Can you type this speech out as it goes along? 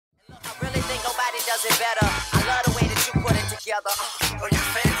does it better. I love the way that you put it together. Oh, you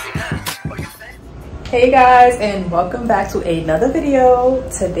fancy, huh? Oh, you fancy. Hey guys, and welcome back to another video.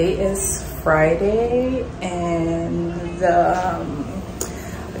 Today is Friday, and I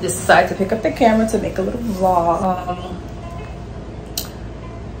just decided to pick up the camera to make a little vlog.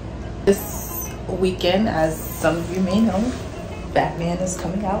 This weekend, as some of you may know, Batman is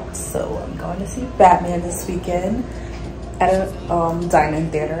coming out, so I'm going to see Batman this weekend at a dine-in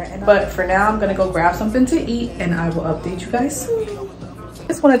theater. But for now, I'm gonna go grab something to eat, and I will update you guys soon. I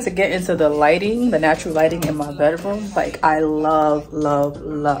just wanted to get into the lighting, the natural lighting in my bedroom. Like, I love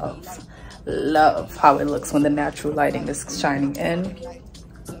how it looks when the natural lighting is shining in.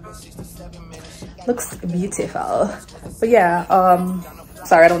 Looks beautiful. But yeah,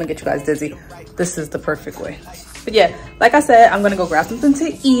 sorry, I don't want to get you guys dizzy. This is the perfect way. But yeah, like I said, I'm gonna go grab something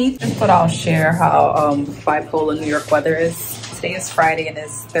to eat. But I'll share how bipolar New York weather is. Today is Friday and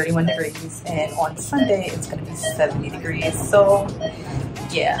it's 31 degrees, and on Sunday it's gonna be 70 degrees. So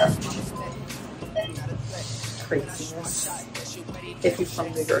yeah, craziness. If you're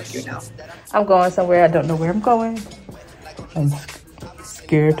from New York, you know. I'm going somewhere. I don't know where I'm going. I'm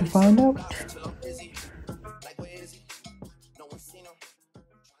scared to find out.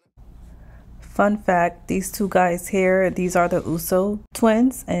 Fun fact, these two guys here, these are the Uso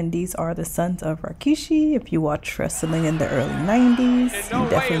twins, and these are the sons of Rikishi. If you watch wrestling in the early 90s, you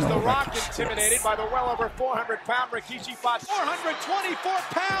definitely know Rikishi. Intimidated by the well over 400-pound Rikishi fought 424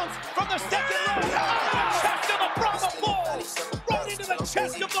 pounds from the second row. Chest of the Brahma Bull, right into the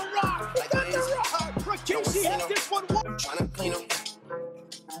chest of the Rock. Rikishi has this one won. Trying to clean him.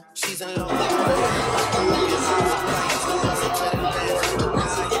 She's in love.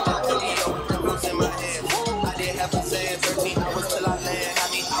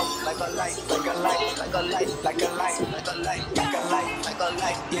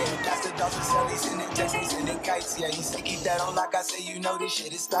 Yeah, that's the dolphin cellies and injections and the kites. Yeah, he said keep that on like I say, you know this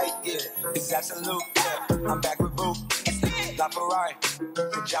shit is tight. Yeah, it's absolute. Yeah, I'm back with Boo. La Ferrari,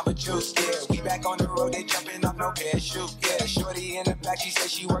 the Jamba Juice. Yeah, we back on the road, they jumping off no parachute. Yeah, shorty in the back, she said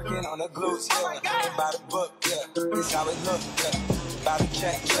she working on her glutes. Yeah, ain't by the book. Yeah, this how it look. Yeah. About to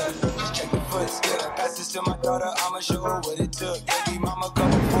check, yeah. Just check the foots, yeah. Pass this to my daughter, I'ma show her what it took. Baby mama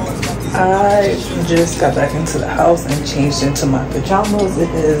couple boys, got these. I just got back into the house and changed into my pajamas. It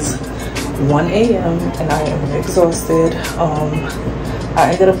is 1 a.m. and I am exhausted.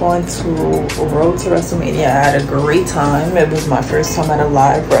 I ended up going to Road to Wrestlemania. I had a great time. It was my first time at a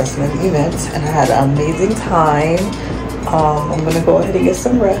live wrestling event, and I had an amazing time. I'm gonna go ahead and get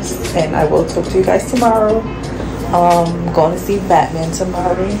some rest, and I will talk to you guys tomorrow. I'm going to see Batman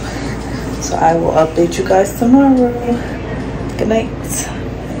tomorrow, so I will update you guys tomorrow. Good night.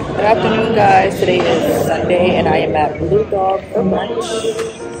 Good afternoon, guys. Today is Sunday, and I am at Blue Dog for brunch.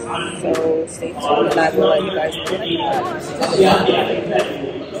 So stay tuned, and I will let you guys know.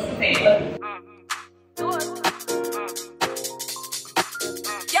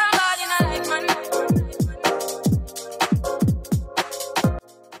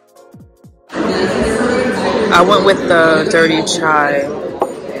 I went with the dirty chai.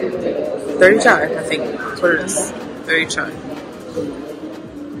 Dirty chai, I think. That's what it is. Dirty chai.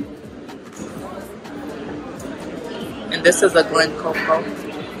 And this is a Glen Coco.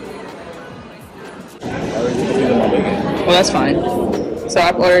 Well, that's fine. So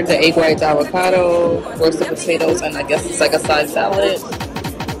I've ordered the egg whites, avocado, roasted potatoes, and I guess it's like a side salad.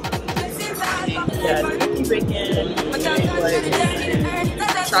 Yeah, turkey bacon, egg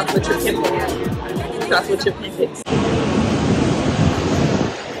whites, chocolate chip pancakes. Chocolate chip pancakes.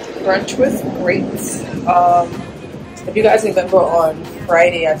 Brunch was great. If you guys remember on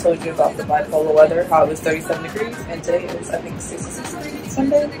Friday, I told you about the bipolar weather, how it was 37 degrees, and today is, I think, 66 degrees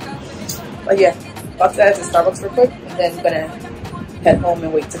Sunday. But yeah, about to head to Starbucks real quick, and then I'm gonna head home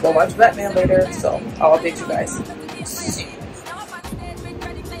and wait to go watch Batman later. So I'll update you guys.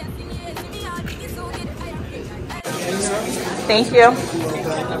 Thank you.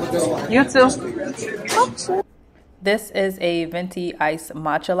 You too. This is a venti iced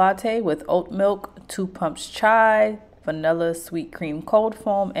matcha latte with oat milk, 2 pumps chai, vanilla sweet cream cold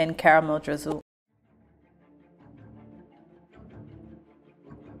foam, and caramel drizzle.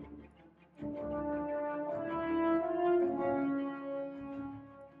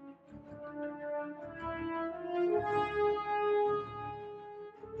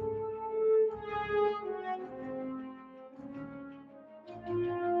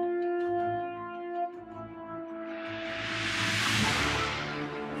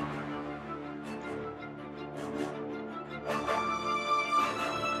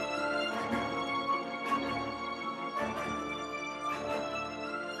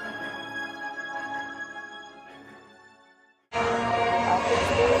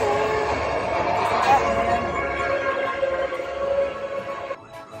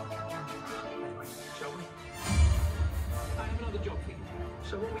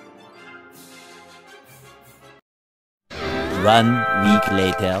 1 week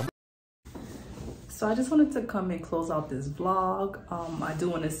later. So I just wanted to come and close out this vlog. I do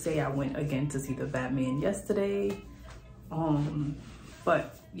want to say I went again to see the Batman yesterday.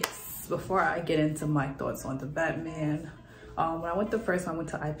 But yes, before I get into my thoughts on the Batman, when I went the first time, I went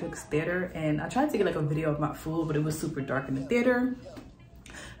to Ipic's theater, and I tried to get like a video of my food, but it was super dark in the theater.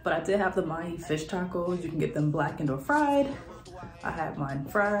 But I did have the mahi fish tacos. You can get them blackened or fried. I had mine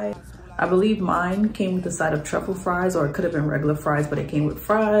fried. I believe mine came with a side of truffle fries, or it could have been regular fries, but it came with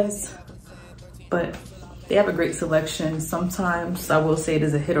fries. But they have a great selection. Sometimes I will say it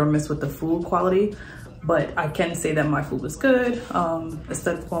is a hit or miss with the food quality, but I can say that my food was good.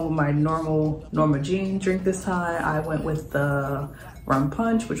 Instead of going with my normal Norma Jean drink this time, I went with the rum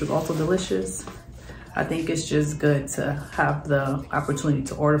punch, which was also delicious. I think it's just good to have the opportunity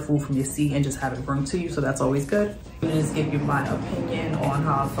to order food from your seat and just have it brought to you, so that's always good. I'm gonna just give you my opinion on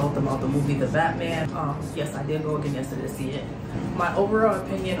how I felt about the movie The Batman. Yes, I did go again yesterday to see it. My overall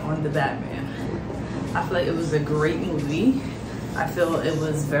opinion on The Batman. I feel like it was a great movie. I feel it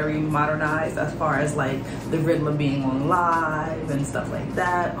was very modernized as far as like the Riddler being on live and stuff like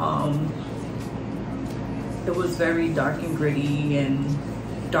that. It was very dark and gritty and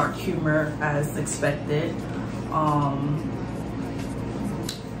dark humor as expected.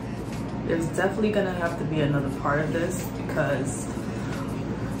 There's definitely gonna have to be another part of this because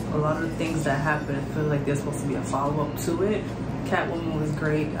a lot of the things that happen, I feel like there's supposed to be a follow-up to it. Catwoman was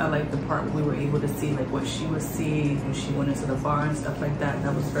great. I like the part where we were able to see like what she was seeing when she went into the bar and stuff like that.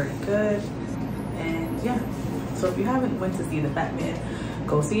 That was very good. And yeah, so if you haven't went to see the Batman,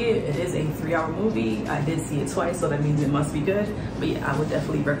 go see it. It is a 3-hour movie. I did see it twice, so that means it must be good. But yeah, I would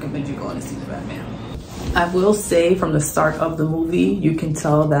definitely recommend you going to see the Batman. I will say from the start of the movie, you can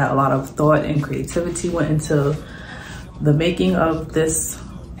tell that a lot of thought and creativity went into the making of this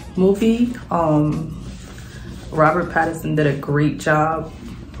movie. Robert Pattinson did a great job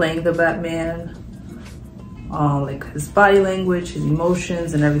playing the Batman. Like his body language, his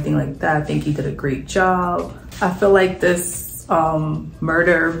emotions, and everything like that. I think he did a great job. I feel like this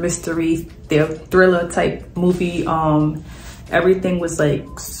murder mystery thriller type movie, everything was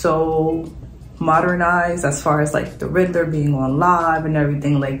like so modernized as far as like the Riddler being on live and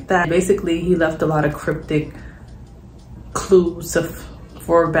everything like that. Basically, he left a lot of cryptic clues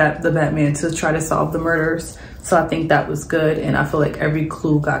for the Batman to try to solve the murders. So I think that was good, and I feel like every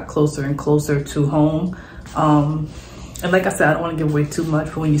clue got closer and closer to home. And like I said, I don't want to give away too much,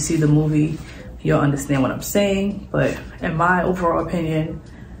 but when you see the movie, you'll understand what I'm saying. But in my overall opinion,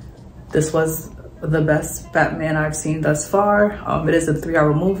 this was the best Batman I've seen thus far. It is a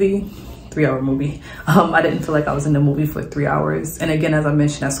 3-hour movie. I didn't feel like I was in the movie for 3 hours. And again, as I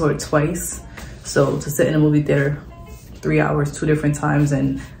mentioned, I saw it twice. So to sit in a movie theater 3 hours, 2 different times,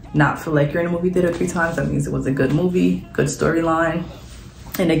 and not feel like you're in a movie theater 3 times, that means it was a good movie, good storyline.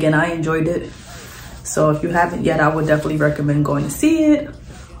 And again, I enjoyed it. So if you haven't yet, I would definitely recommend going to see it.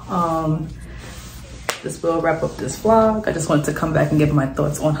 This will wrap up this vlog. I just wanted to come back and give my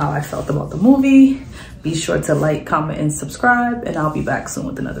thoughts on how I felt about the movie. Be sure to like, comment, and subscribe, and I'll be back soon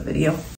with another video.